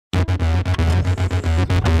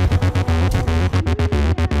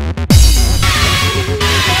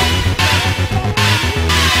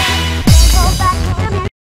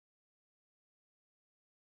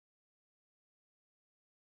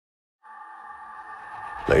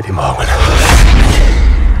Lady Marwen.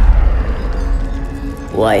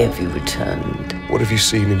 Why have you returned? What have you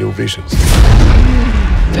seen in your visions?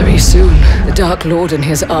 Very soon, the Dark Lord and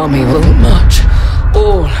his army will march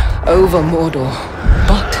all over Mordor.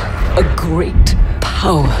 But a great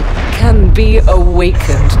power can be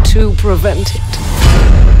awakened to prevent it.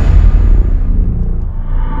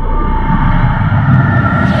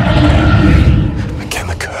 Can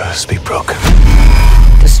the curse be broken?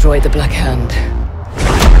 Destroy the Black Hand.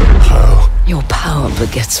 How? Your power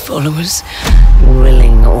begets followers,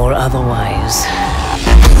 willing or otherwise.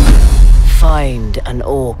 Find an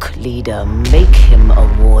orc leader, make him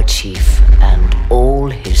a war chief, and all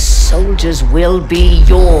his soldiers will be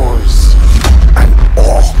yours. An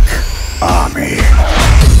orc army.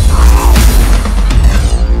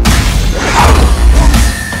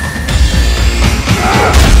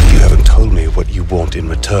 You haven't told me what you want in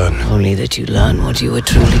return. Only that you learn what you are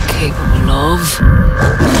truly capable of.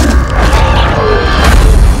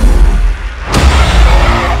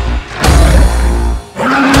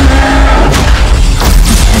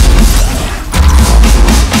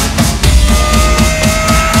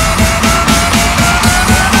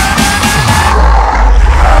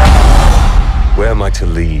 Where am I to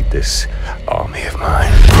lead this army of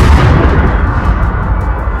mine?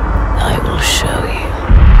 I will show you.